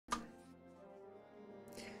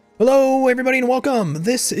Hello, everybody, and welcome.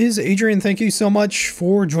 This is Adrian. Thank you so much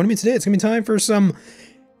for joining me today. It's gonna be time for some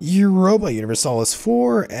Europa Universalis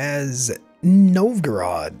IV as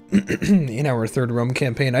Novgorod in our third Rome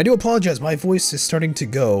campaign. I do apologize. My voice is starting to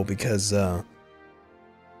go because I've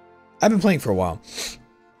been playing for a while.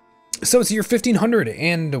 So it's year 1500,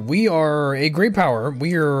 and we are a great power.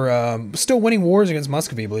 We are still winning wars against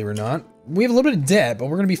Muscovy, believe it or not. We have a little bit of debt, but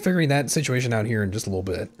we're going to be figuring that situation out here in just a little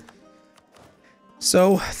bit.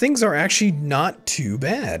 So things are actually not too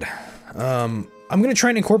bad. I'm going to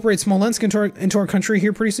try and incorporate Smolensk into our country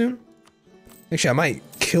here pretty soon. Actually, I might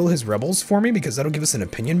kill his rebels for me because that'll give us an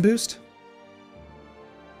opinion boost.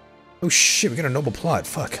 Oh shit, we got a noble plot.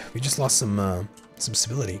 Fuck, we just lost some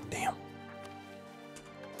stability. Damn.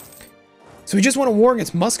 So we just won a war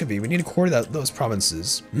against Muscovy. We need to core those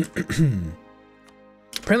provinces.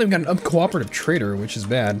 Apparently we've got an uncooperative traitor, which is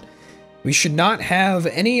bad. We should not have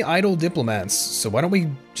any idle diplomats, so why don't we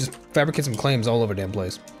just fabricate some claims all over the damn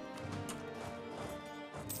place?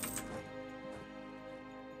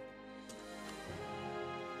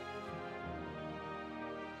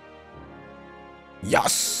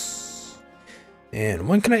 Yes! And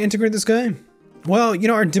when can I integrate this guy? Well, you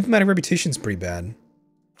know, our diplomatic reputation's pretty bad.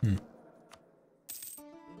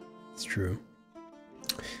 It's true.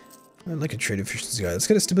 I'd like a trade efficiency guy. Let's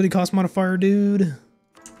get a stability cost modifier, dude.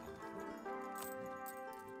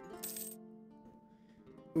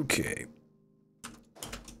 Okay.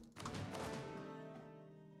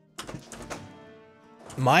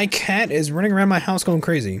 My cat is running around my house going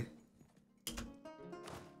crazy.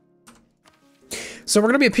 So we're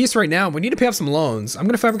going to be at peace right now. We need to pay off some loans. I'm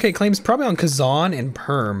going to fabricate claims probably on Kazan and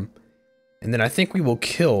Perm. And then I think we will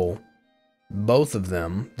kill both of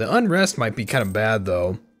them. The unrest might be kind of bad,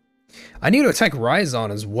 though. I need to attack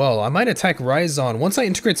Ryazan as well. I might attack Ryazan. Once I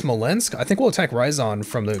integrate Smolensk, I think we'll attack Ryazan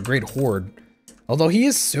from the Great Horde. Although he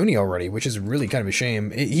is Sunni already, which is really kind of a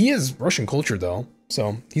shame. He is Russian culture, though.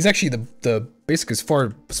 So he's actually the basic as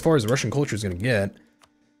far as Russian culture is going to get.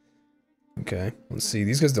 Okay, let's see.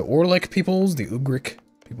 These guys, the Orlik peoples, the Ugric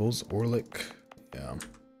peoples, Orlik. Yeah.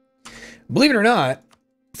 Believe it or not,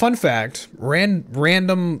 fun fact,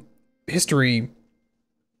 random history,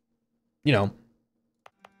 you know,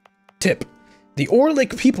 tip. The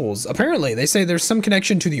Orlik peoples, apparently, they say there's some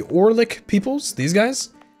connection to the Orlik peoples, these guys.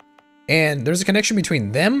 And there's a connection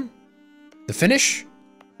between them, the Finnish,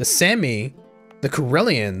 the Sami, the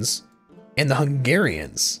Karelians, and the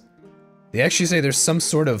Hungarians. They actually say there's some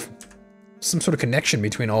sort of connection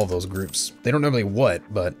between all of those groups. They don't know really what,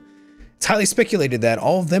 but it's highly speculated that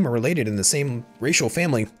all of them are related in the same racial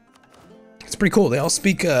family. It's pretty cool. They all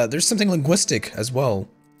speak, there's something linguistic as well.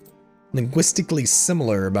 Linguistically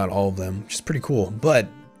similar about all of them, which is pretty cool. But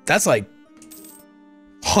that's like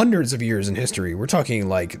hundreds of years in history. We're talking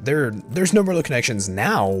like there's no real connections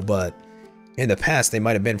now, but in the past they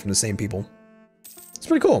might have been from the same people. It's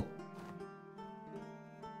pretty cool.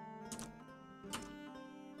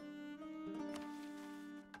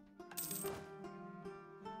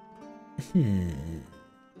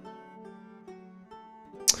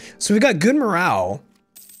 So we've got good morale.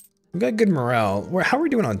 How are we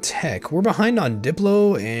doing on tech? We're behind on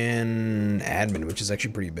Diplo and admin, which is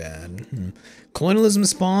actually pretty bad. Colonialism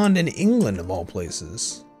spawned in England, of all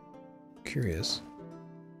places. Curious.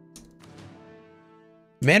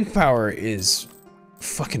 Manpower is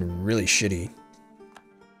fucking really shitty.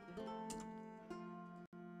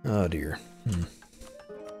 Oh dear.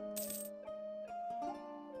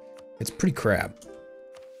 It's pretty crap.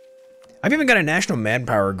 I've even got a national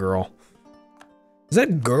manpower girl. Is that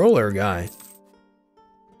a girl or a guy?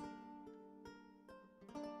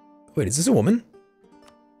 Wait, is this a woman?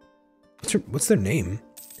 What's their name?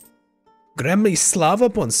 Gramislava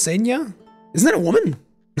Ponsenya? Isn't that a woman?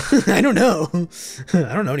 I don't know.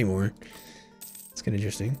 I don't know anymore. It's kind of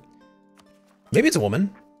interesting. Maybe it's a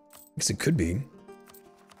woman. I guess it could be.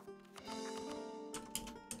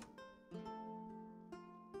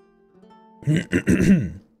 I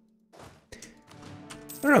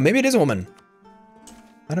don't know, maybe it is a woman.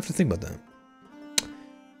 I'd have to think about that.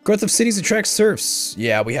 Growth of cities attracts serfs.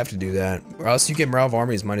 Yeah, we have to do that. Or else you get morale of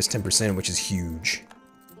armies minus 10%, which is huge.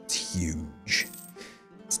 It's huge.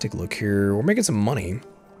 Let's take a look here. We're making some money.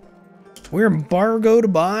 We're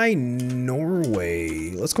embargoed by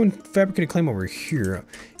Norway. Let's go and fabricate a claim over here.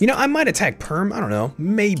 You know, I might attack Perm. I don't know.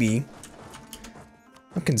 Maybe.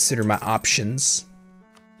 I'll consider my options.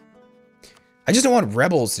 I just don't want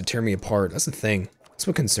rebels to tear me apart. That's the thing. That's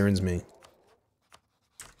what concerns me.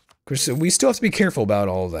 We still have to be careful about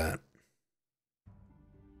all of that.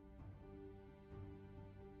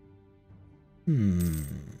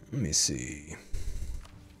 Let me see.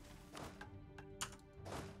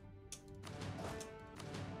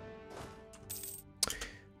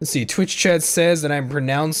 Let's see, Twitch chat says that I'm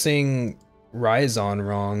pronouncing Ryazon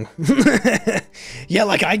wrong. Yeah,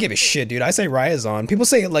 like I give a shit, dude. I say Ryazon. People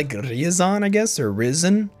say it like Ryazon, I guess, or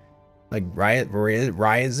Risen. Like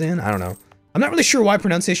Ryazon, I don't know. I'm not really sure why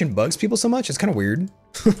pronunciation bugs people so much. It's kind of weird.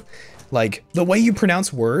 Like, the way you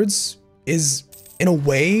pronounce words is, in a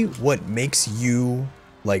way, what makes you,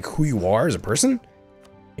 like, who you are as a person,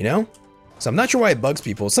 you know? So I'm not sure why it bugs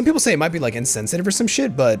people. Some people say it might be, like, insensitive or some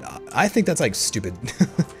shit, but I think that's, like, stupid,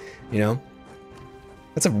 you know?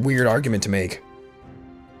 That's a weird argument to make.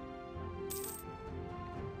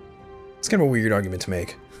 It's kind of a weird argument to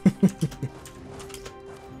make.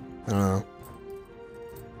 I don't know.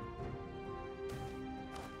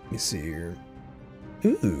 Let me see here.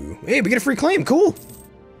 Ooh, hey, we get a free claim, cool.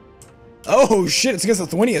 Oh shit, it's against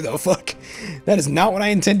Lithuania though, fuck. That is not what I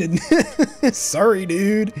intended. Sorry,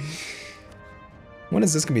 dude. When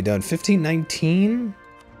is this gonna be done? 1519?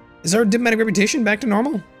 Is our diplomatic reputation back to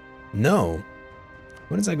normal? No.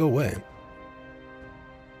 When does that go away?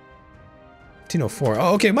 1504.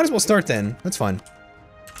 Oh, okay, might as well start then. That's fine.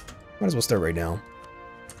 Might as well start right now.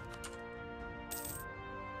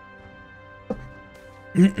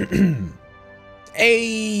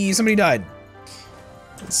 Hey, somebody died.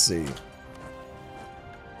 Let's see.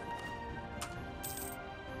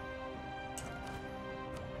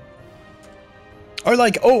 Or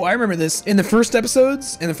like, oh, I remember this. In the first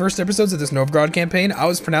episodes of this Novgorod campaign, I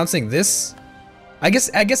was pronouncing this. I guess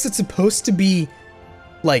it's supposed to be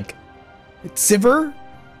like Tiver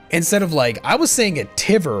instead of like, I was saying a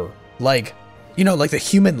Tiver, like, you know, like the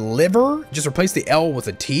human liver, just replace the L with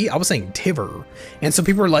a T. I was saying Tiver. And so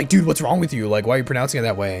people were like, dude, what's wrong with you? Like, why are you pronouncing it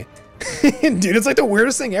that way? Dude, it's like the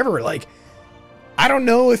weirdest thing ever. Like, I don't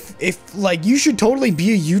know if like you should totally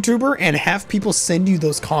be a YouTuber and have people send you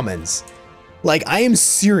those comments. Like, I am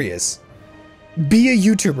serious. Be a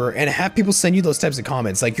YouTuber and have people send you those types of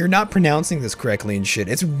comments. Like, you're not pronouncing this correctly and shit.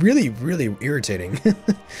 It's really, really irritating.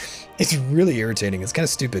 It's really irritating. It's kind of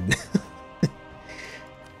stupid.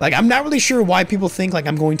 Like, I'm not really sure why people think like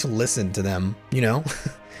I'm going to listen to them, you know?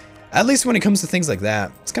 At least when it comes to things like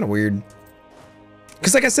that. It's kind of weird.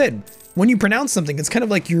 Because like I said, when you pronounce something, it's kind of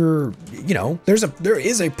like you're, you know, there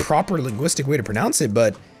is a proper linguistic way to pronounce it,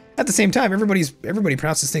 but at the same time, everybody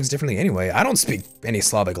pronounces things differently anyway. I don't speak any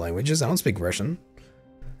Slavic languages. I don't speak Russian.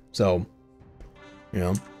 So, you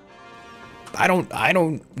know, I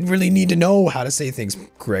don't really need to know how to say things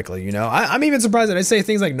correctly, you know? I'm even surprised that I say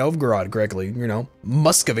things like Novgorod correctly, you know?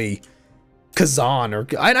 Muscovy, Kazan, or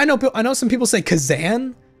I know some people say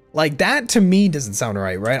Kazan. Like, that to me doesn't sound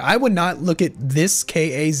right? I would not look at this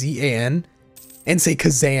Kazan and say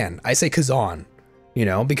Kazan. I say Kazan, you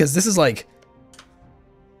know? Because this is like,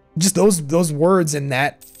 just those words in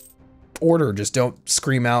that order just don't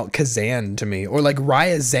scream out Kazan to me. Or like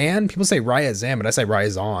Ryazan, people say Ryazan, but I say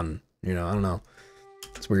Ryazan. You know, I don't know.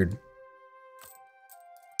 It's weird.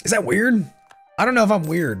 Is that weird? I don't know if I'm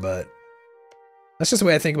weird, but that's just the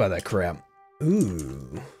way I think about that crap.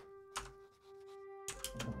 Ooh.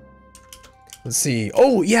 Let's see.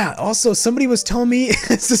 Oh, yeah. Also, somebody was telling me,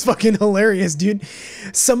 this is fucking hilarious, dude.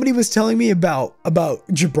 Somebody was telling me about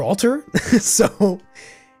Gibraltar. So,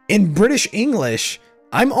 in British English,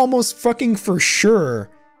 I'm almost fucking for sure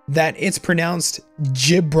that it's pronounced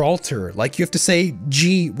Gibraltar. Like, you have to say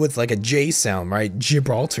G with like a J sound, right?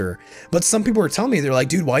 Gibraltar. But some people are telling me, they're like,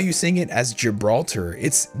 dude, why are you saying it as Gibraltar?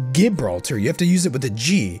 It's Gibraltar. You have to use it with a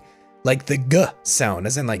G, like the G sound,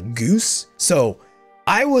 as in like goose. So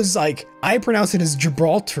I was like, I pronounce it as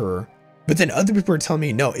Gibraltar, but then other people are telling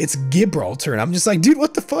me, no, it's Gibraltar. And I'm just like, dude,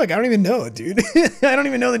 what the fuck? I don't even know, dude. I don't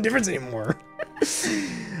even know the difference anymore.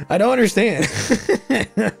 I don't understand.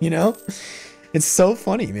 You know? It's so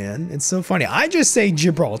funny, man. It's so funny. I just say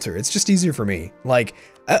Gibraltar. It's just easier for me. Like,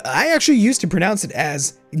 I actually used to pronounce it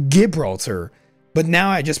as Gibraltar, but now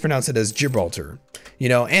I just pronounce it as Gibraltar. You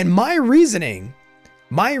know, and my reasoning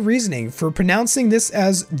for pronouncing this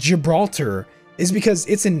as Gibraltar is because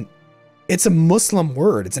it's a Muslim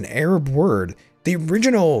word. It's an Arab word. The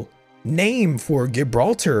original name for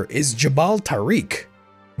Gibraltar is Jabal Tariq.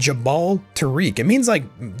 Jabal Tariq. It means like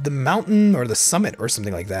the mountain or the summit or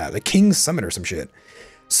something like that. The king's summit or some shit.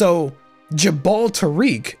 So Jabal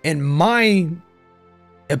Tariq, in my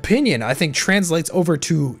opinion, I think translates over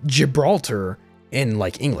to Gibraltar in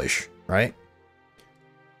like English, right?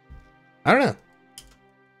 I don't know.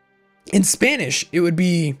 In Spanish, it would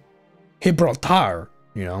be Gibraltar,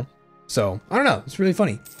 you know? So, I don't know. It's really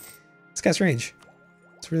funny. It's kind of strange.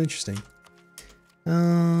 It's really interesting.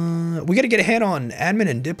 We gotta get ahead on admin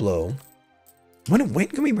and Diplo. When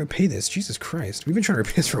can we repay this? Jesus Christ. We've been trying to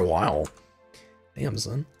repay this for a while. Damn,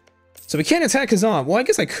 son. So we can't attack Kazan. Well, I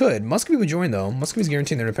guess I could. Muscovy would join, though. Muscovy's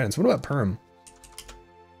guaranteeing their independence. What about Perm?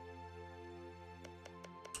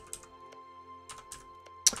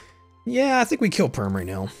 Yeah, I think we kill Perm right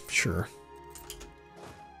now. Sure.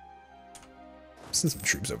 Send some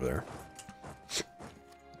troops over there.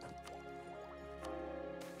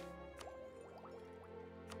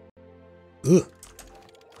 Ugh.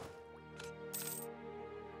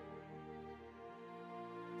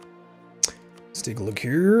 Let's take a look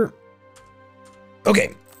here.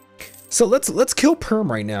 Okay, so let's kill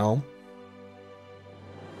Perm right now.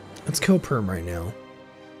 Let's kill Perm right now.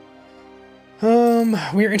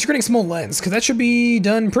 We are integrating small lens because that should be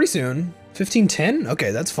done pretty soon. 1510.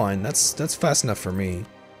 Okay, that's fine. That's fast enough for me.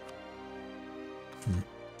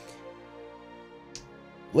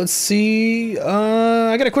 Let's see.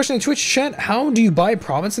 I got a question in Twitch chat. How do you buy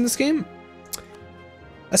province in this game?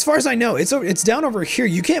 As far as I know, it's down over here.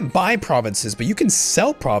 You can't buy provinces, but you can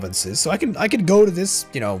sell provinces. So I could go to this,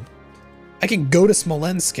 you know, I can go to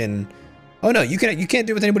Smolensk and oh no, you can't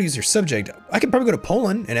do it with anybody who's your subject. I could probably go to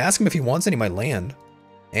Poland and ask him if he wants any of my land.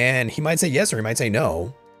 And he might say yes or he might say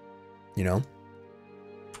no. You know?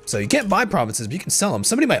 So you can't buy provinces, but you can sell them.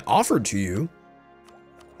 Somebody might offer to you.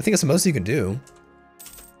 I think that's the most you can do.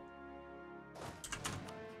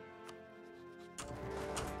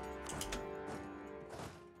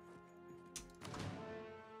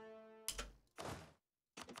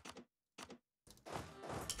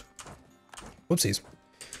 Whoopsies.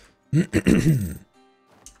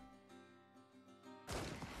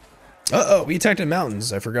 Uh-oh, we attacked in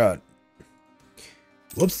mountains. I forgot.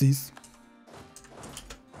 Whoopsies.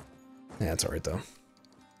 Yeah, that's alright, though.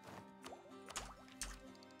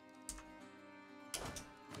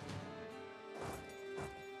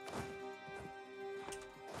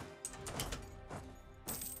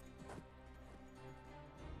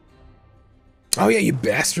 Oh, yeah, you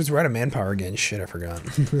bastards. We're out of manpower again. Shit, I forgot.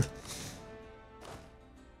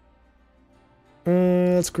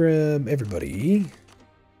 Let's grab everybody.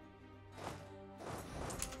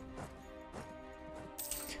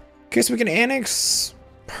 Okay, so we can annex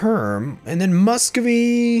Perm, and then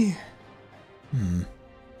Muscovy.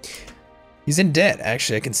 He's in debt,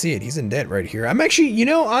 actually. I can see it. He's in debt right here. I'm actually, you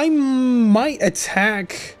know, I might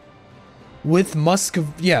attack with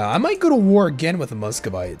Muscovy. Yeah, I might go to war again with the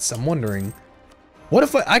Muscovites. I'm wondering. What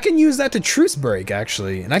if I can use that to truce break,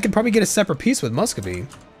 actually, and I could probably get a separate peace with Muscovy.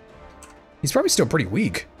 He's probably still pretty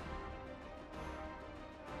weak.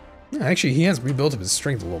 Yeah, actually, he has rebuilt up his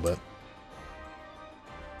strength a little bit.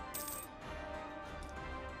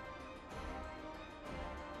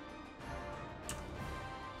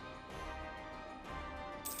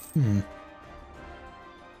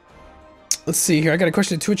 Let's see here. I got a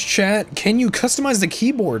question in Twitch chat. Can you customize the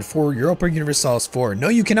keyboard for Europa Universalis IV? No,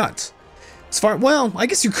 you cannot. As far, well, I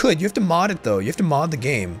guess you could. You have to mod it though. You have to mod the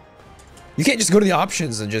game. You can't just go to the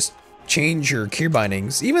options and just change your key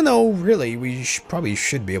bindings. Even though, really, we probably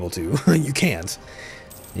should be able to. You can't.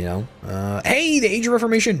 You know. Hey, the Age of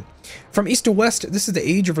Reformation. From east to west, this is the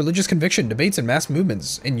age of religious conviction, debates, and mass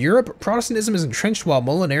movements. In Europe, Protestantism is entrenched while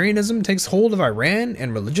Molinarianism takes hold of Iran,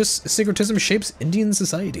 and religious syncretism shapes Indian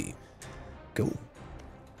society. Cool.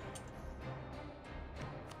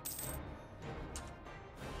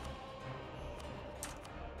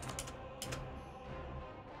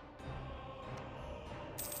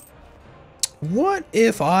 What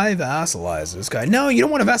if I vassalize this guy? No, you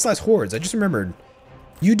don't want to vassalize hordes. I just remembered.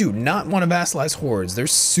 You do not want to vassalize hordes. They're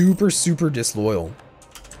super, super disloyal.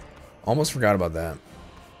 Almost forgot about that.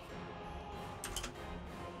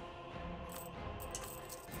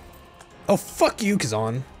 Oh, fuck you,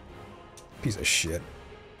 Kazan. Piece of shit.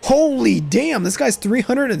 Holy damn, this guy's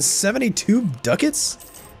 372 ducats?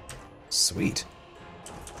 Sweet.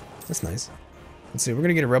 That's nice. Let's see, we're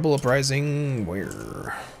gonna get a rebel uprising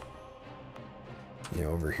where? Yeah,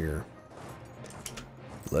 over here.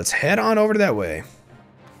 Let's head on over to that way.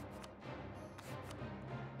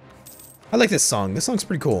 I like this song. This song's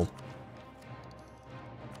pretty cool.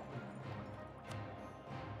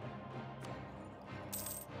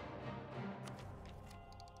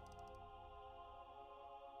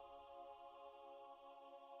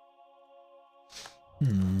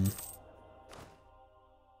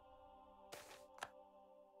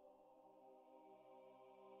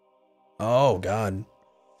 Oh, God.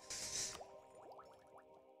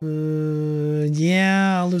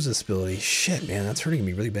 Yeah, I'll lose this ability. Shit, man, that's hurting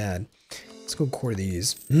me really bad. Let's go core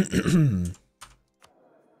these.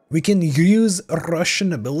 We can use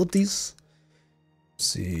Russian abilities. Let's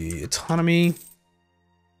see, autonomy.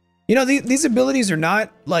 You know, these abilities are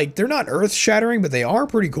not, like, they're not earth-shattering, but they are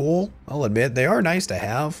pretty cool. I'll admit, they are nice to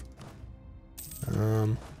have.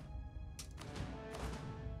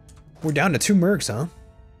 We're down to 2 mercs, huh?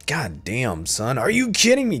 God damn, son. Are you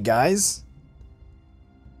kidding me, guys?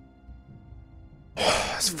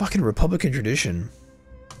 It's fucking Republican tradition.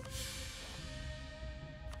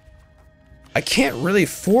 I can't really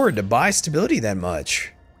afford to buy stability that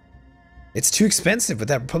much. It's too expensive with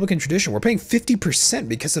that Republican tradition. We're paying 50%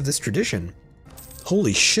 because of this tradition.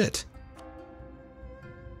 Holy shit.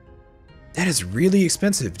 That is really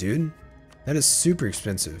expensive, dude. That is super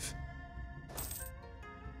expensive.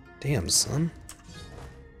 Damn, son.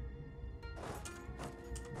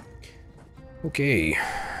 Okay.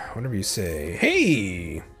 Whatever you say.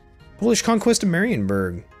 Hey! Polish conquest of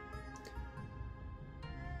Marienburg.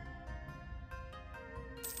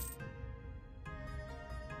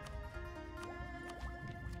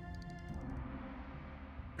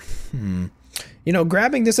 You know,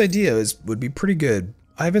 grabbing this idea would be pretty good.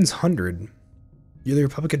 Ivan's 100. You're the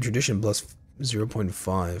Republican tradition plus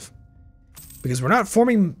 0.5. Because we're not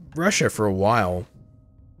forming Russia for a while.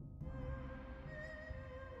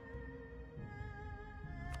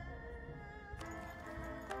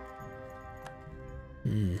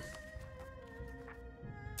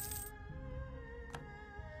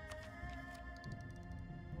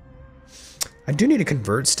 I do need to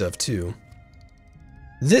convert stuff too.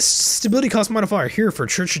 This stability cost modifier here for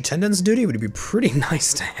church attendance duty would be pretty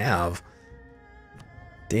nice to have.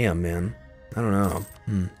 Damn, man. I don't know.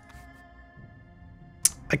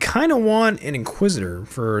 I kind of want an Inquisitor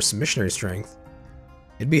for some missionary strength.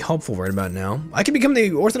 It'd be helpful right about now. I could become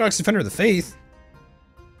the Orthodox Defender of the Faith.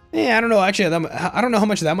 Yeah, I don't know. Actually, I don't know how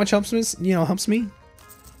much that much helps me. You know, helps me.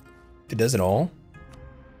 If it does it all.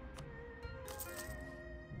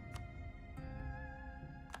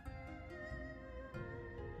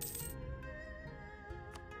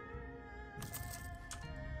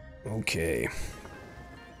 Okay.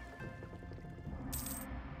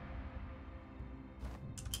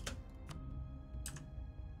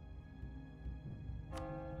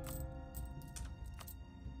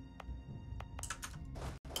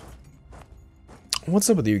 What's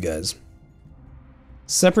up with you guys?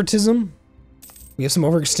 Separatism? We have some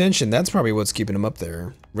overextension. That's probably what's keeping them up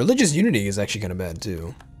there. Religious unity is actually kind of bad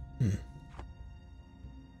too.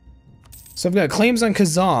 So I've got claims on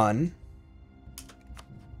Kazan.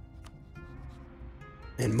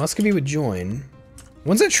 And Muscovy would join.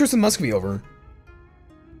 When's that truce with Muscovy over?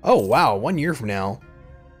 Oh, wow. 1 year from now.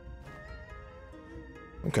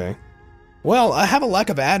 Okay. Well, I have a lack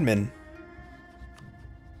of admin.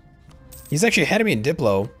 He's actually ahead of me in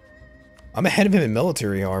Diplo. I'm ahead of him in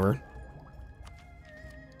military, however.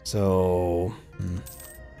 So...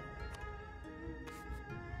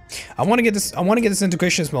 I want to get this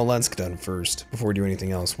integration of Smolensk done first, before we do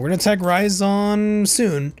anything else. We're going to attack Ryazan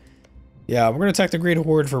soon. Yeah, we're going to attack the Great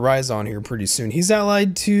Horde for Ryazan here pretty soon. He's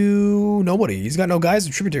allied to nobody. He's got no guys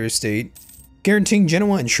in tributary state. Guaranteeing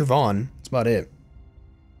Genoa and Shirvan. That's about it.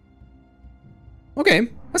 Okay,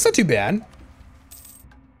 that's not too bad.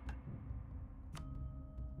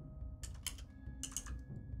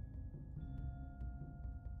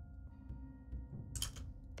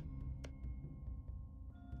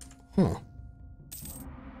 Huh.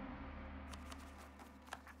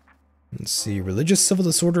 Let's see, religious civil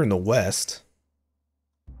disorder in the west.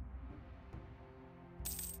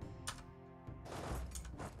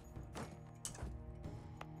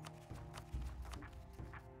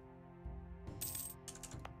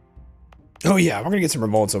 Oh yeah, we're gonna get some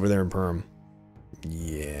revolts over there in Perm.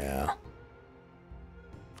 Yeah.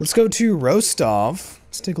 Let's go to Rostov.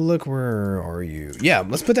 Let's take a look. Where are you? Yeah,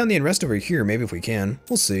 let's put down the unrest over here, maybe if we can.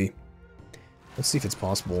 We'll see. Let's see if it's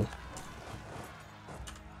possible.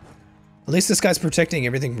 At least this guy's protecting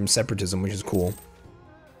everything from separatism, which is cool.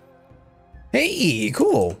 Hey,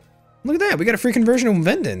 cool. Look at that. We got a free conversion of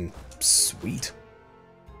Venden. Sweet.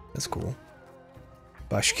 That's cool.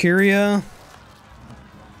 Bashkiria.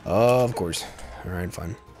 Of course. Alright,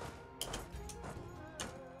 fine.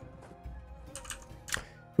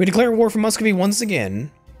 We declare war for Muscovy once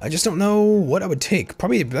again. I just don't know what I would take.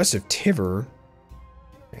 Probably the best of Tiver.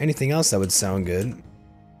 Anything else that would sound good.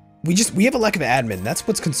 We have a lack of admin. That's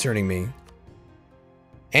what's concerning me.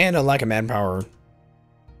 And a lack of manpower.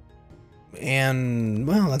 And,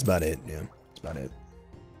 well, that's about it. Yeah, that's about it.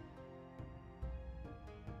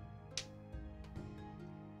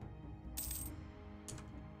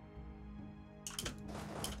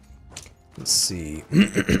 Let's see.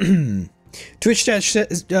 Twitch chat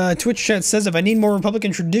says if I need more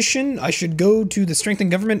Republican tradition, I should go to the strengthen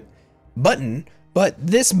government button. But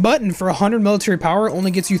this button for 100 military power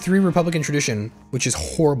only gets you 3 Republican tradition, which is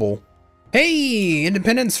horrible. Hey,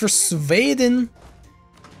 independence for Sweden.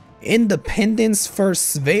 Independence for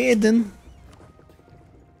Sweden.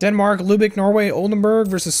 Denmark, Lubeck, Norway, Oldenburg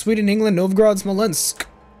versus Sweden, England, Novgorod, Smolensk.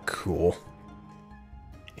 Cool.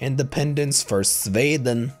 Independence for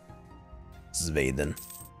Sweden. Sweden.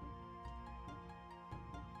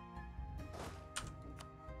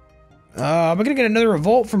 Am I gonna get another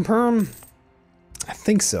revolt from Perm? I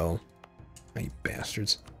think so. Oh, you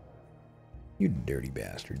bastards. You dirty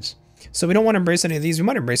bastards. So we don't want to embrace any of these. We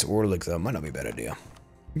might embrace Orlik, though. Might not be a bad idea.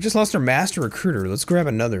 We just lost our master recruiter. Let's grab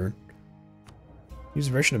another. Use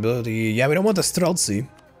Russian ability. Yeah, we don't want the Streltsy.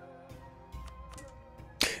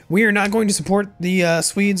 We are not going to support the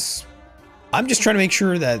Swedes. I'm just trying to make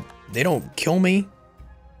sure that they don't kill me.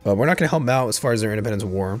 But we're not going to help them out as far as their independence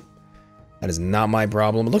war. That is not my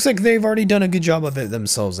problem. It looks like they've already done a good job of it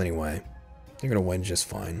themselves anyway. They're going to win just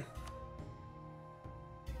fine.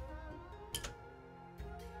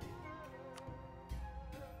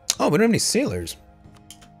 Oh, we don't have any sailors.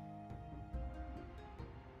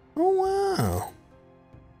 Oh, wow.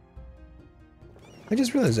 I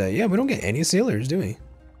just realized that. Yeah, we don't get any sailors, do we?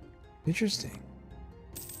 Interesting.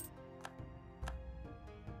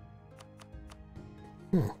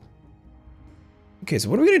 Huh. Okay, so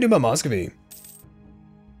what are we going to do about Muscovy?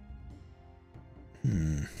 I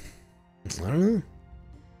don't know.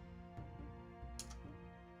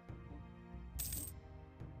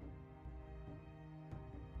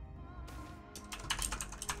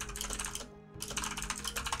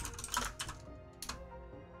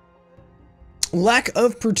 Lack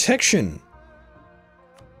of protection.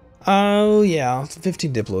 Oh, yeah.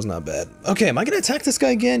 15 Diplo is not bad. Okay, am I going to attack this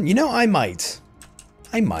guy again? You know, I might.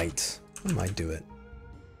 I might do it.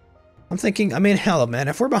 I'm thinking, I mean, hell, man,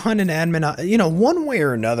 if we're behind an admin, you know, one way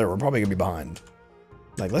or another, we're probably going to be behind.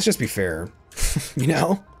 Like, let's just be fair. You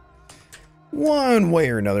know? One way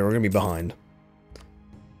or another, we're going to be behind.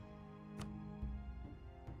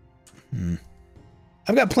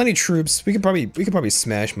 I've got plenty of troops. We could probably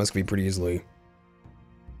smash Muscovy pretty easily.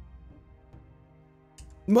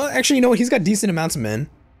 Well, actually, you know what? He's got decent amounts of men.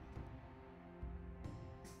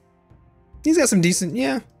 He's got some decent,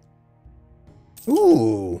 yeah.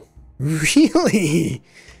 Ooh, really?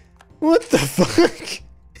 What the fuck?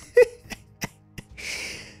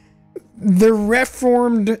 The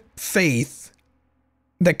Reformed faith,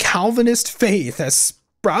 the Calvinist faith, has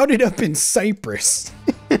sprouted up in Cyprus.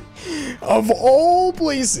 Of all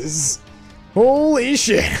places. Holy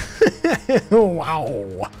shit.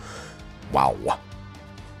 Wow. Wow.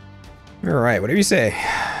 Alright, whatever you say.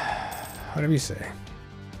 Whatever you say.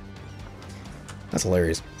 That's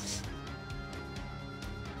hilarious.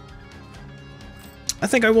 I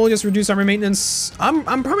think I will just reduce army maintenance. I'm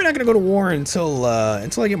probably not gonna go to war until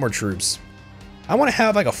I get more troops. I want to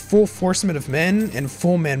have like a full forcement of men and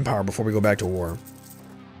full manpower before we go back to war.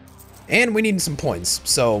 And we need some points,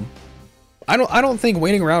 so I don't think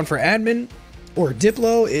waiting around for admin or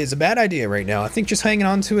Diplo is a bad idea right now. I think just hanging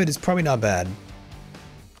on to it is probably not bad.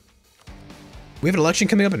 We have an election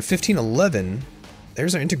coming up in 1511.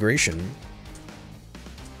 There's our integration.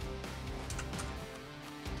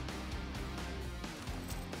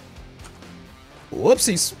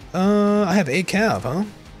 Whoopsies. I have 8 cav, huh?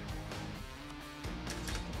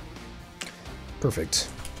 Perfect.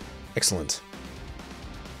 Excellent.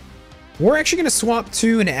 We're actually going to swap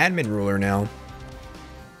to an admin ruler now.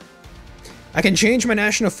 I can change my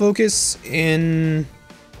national focus in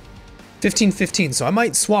 1515, so I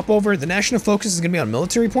might swap over. The national focus is going to be on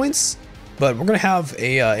military points, but we're going to have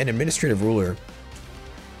an administrative ruler.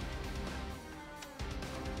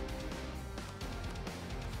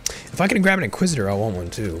 If I can grab an Inquisitor, I want one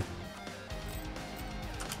too.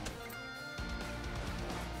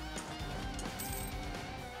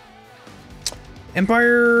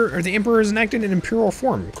 Empire, or the Emperor is enacted in imperial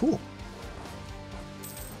form. Cool.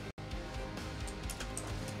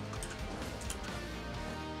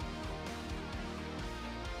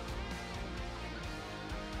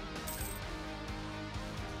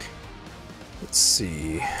 Let's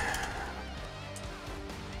see.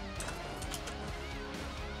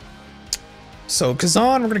 So,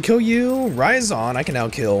 Kazan, we're gonna kill you. Ryazan, I can now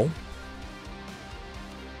kill.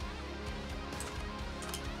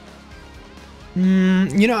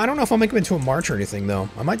 You know, I don't know if I'll make him into a march or anything, though.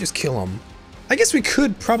 I might just kill him. I guess we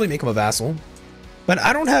could probably make him a vassal. But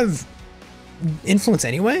I don't have influence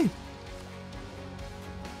anyway.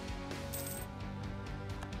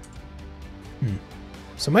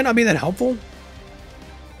 So it might not be that helpful.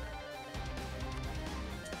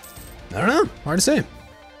 I don't know. Hard to say.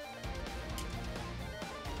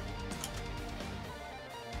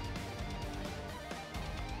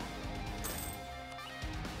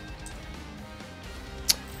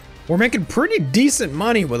 We're making pretty decent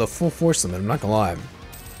money with a full force limit, I'm not gonna lie.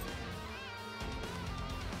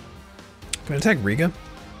 Can I attack Riga?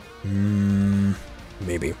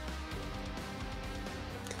 Maybe.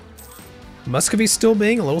 Muscovy's still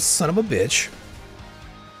being a little son of a bitch.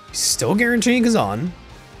 He's still guaranteeing Kazan.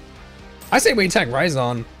 I say we attack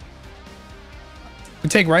Ryazan. We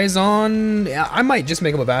take Ryazan. Yeah, I might just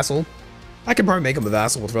make him a vassal. I could probably make him a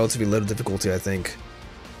vassal with relatively little difficulty, I think.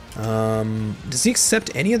 Does he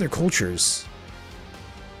accept any other cultures?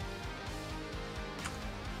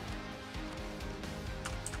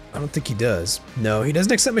 I don't think he does. No, he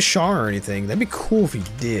doesn't accept Mashar or anything. That'd be cool if he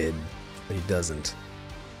did, but he doesn't.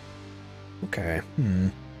 Okay.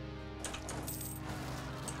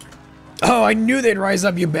 Oh, I knew they'd rise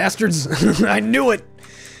up, you bastards. I knew it.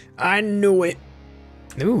 I knew it.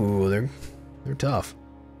 Ooh, they're tough.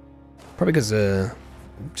 Probably because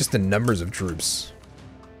just the numbers of troops.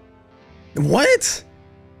 What?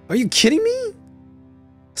 Are you kidding me?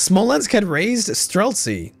 Smolensk had raised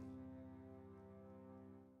Streltsy.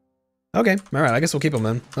 Okay, alright, I guess we'll keep him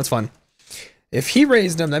then. That's fine. If he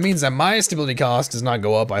raised him, that means that my stability cost does not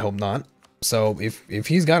go up. I hope not. So if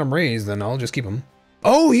he's got him raised, then I'll just keep him.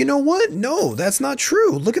 Oh, you know what? No, that's not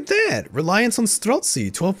true. Look at that. Reliance on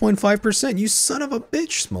Streltsy, 12.5%. You son of a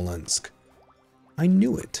bitch, Smolensk. I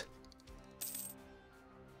knew it.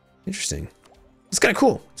 Interesting. It's kind of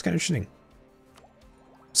cool. It's kind of interesting.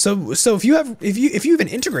 So if you even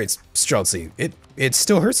integrate Streltsy, it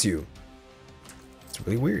still hurts you. It's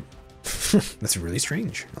really weird. That's really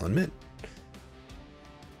strange, I'll admit.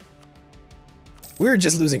 We're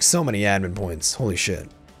just losing so many admin points. Holy shit.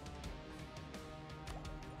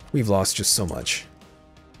 We've lost just so much.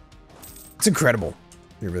 It's incredible.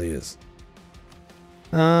 It really is.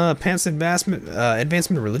 Pants Advancement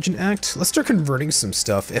of Religion Act. Let's start converting some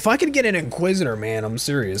stuff. If I could get an Inquisitor, man, I'm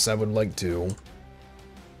serious. I would like to.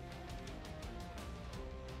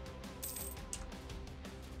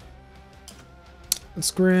 Let's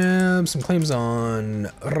grab some claims on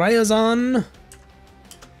Ryazan.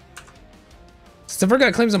 Since I've already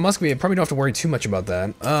got claims on Muscovy, I probably don't have to worry too much about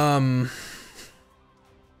that. An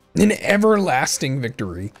everlasting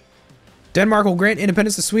victory. Denmark will grant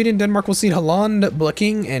independence to Sweden. Denmark will cede Halland,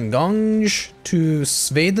 Bleking, and Gange to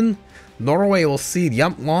Sweden. Norway will cede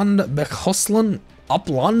Jämtland, Bekhosland,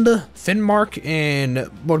 Uppland, Finnmark, and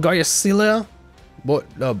Borgarsylla.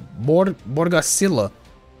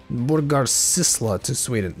 Borgarsisla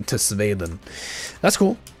to Sweden. That's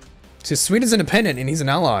cool. So Sweden's independent and he's an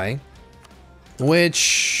ally.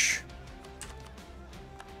 Which...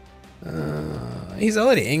 he's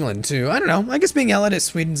allied to England too. I don't know. I guess being allied to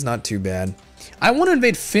Sweden's not too bad. I want to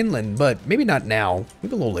invade Finland, but maybe not now.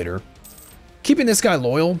 Maybe a little later. Keeping this guy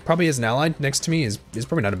loyal, probably as an ally next to me, is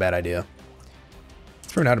probably not a bad idea.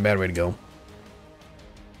 It's probably not a bad way to go.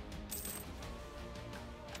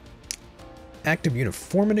 Active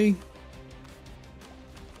uniformity.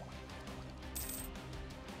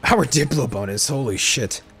 Our Diplo bonus, holy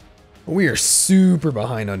shit. We are super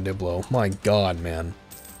behind on Diplo. My god, man.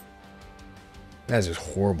 That's just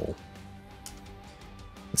horrible.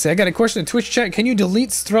 Let's see, I got a question in Twitch chat. Can you delete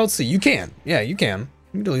Streltsy? You can. Yeah, you can.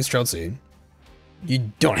 You can delete Streltsy.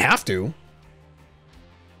 You don't have to.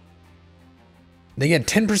 They get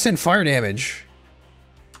 10% fire damage,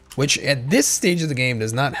 which at this stage of the game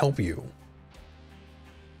does not help you.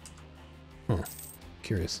 Huh.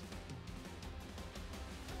 Curious.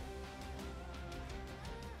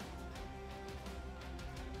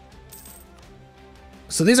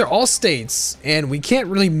 So these are all states, and we can't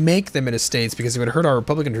really make them into states because it would hurt our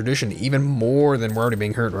Republican tradition even more than we're already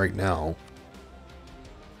being hurt right now.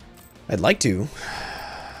 I'd like to.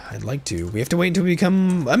 I'd like to. We have to wait until we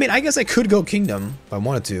become... I mean, I guess I could go kingdom if I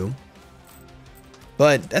wanted to.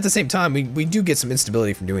 But at the same time, we do get some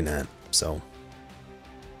instability from doing that, so...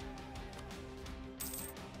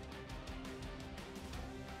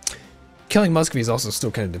 Killing Muscovy is also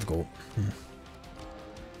still kind of difficult.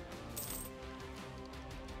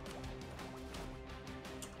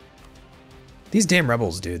 These damn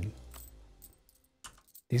rebels, dude.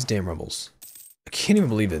 These damn rebels. I can't even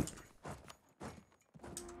believe it.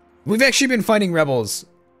 We've actually been fighting rebels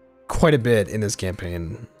quite a bit in this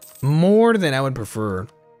campaign. More than I would prefer.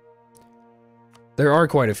 There are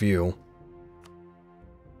quite a few.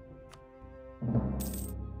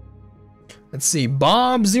 Let's see.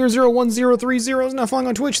 Bob001030 is now following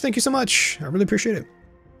on Twitch. Thank you so much. I really appreciate it.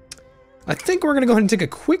 I think we're going to go ahead and take a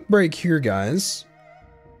quick break here, guys.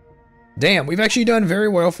 Damn, we've actually done very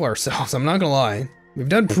well for ourselves. I'm not going to lie. We've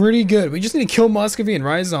done pretty good. We just need to kill Muscovy and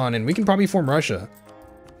Ryazan, and we can probably form Russia.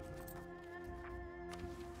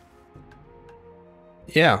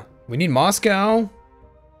 Yeah, we need Moscow,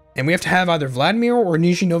 and we have to have either Vladimir or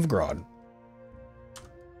Nizhny Novgorod.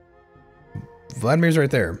 Vladimir's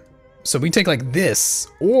right there. So we take like this,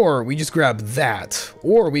 or we just grab that,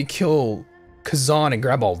 or we kill Kazan and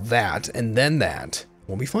grab all that, and then that.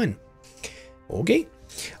 We'll be fine. Okay.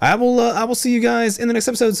 I will see you guys in the next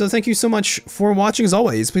episode. So thank you so much for watching as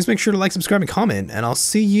always. Please make sure to like, subscribe, and comment, and I'll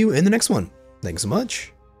see you in the next one. Thanks so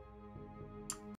much.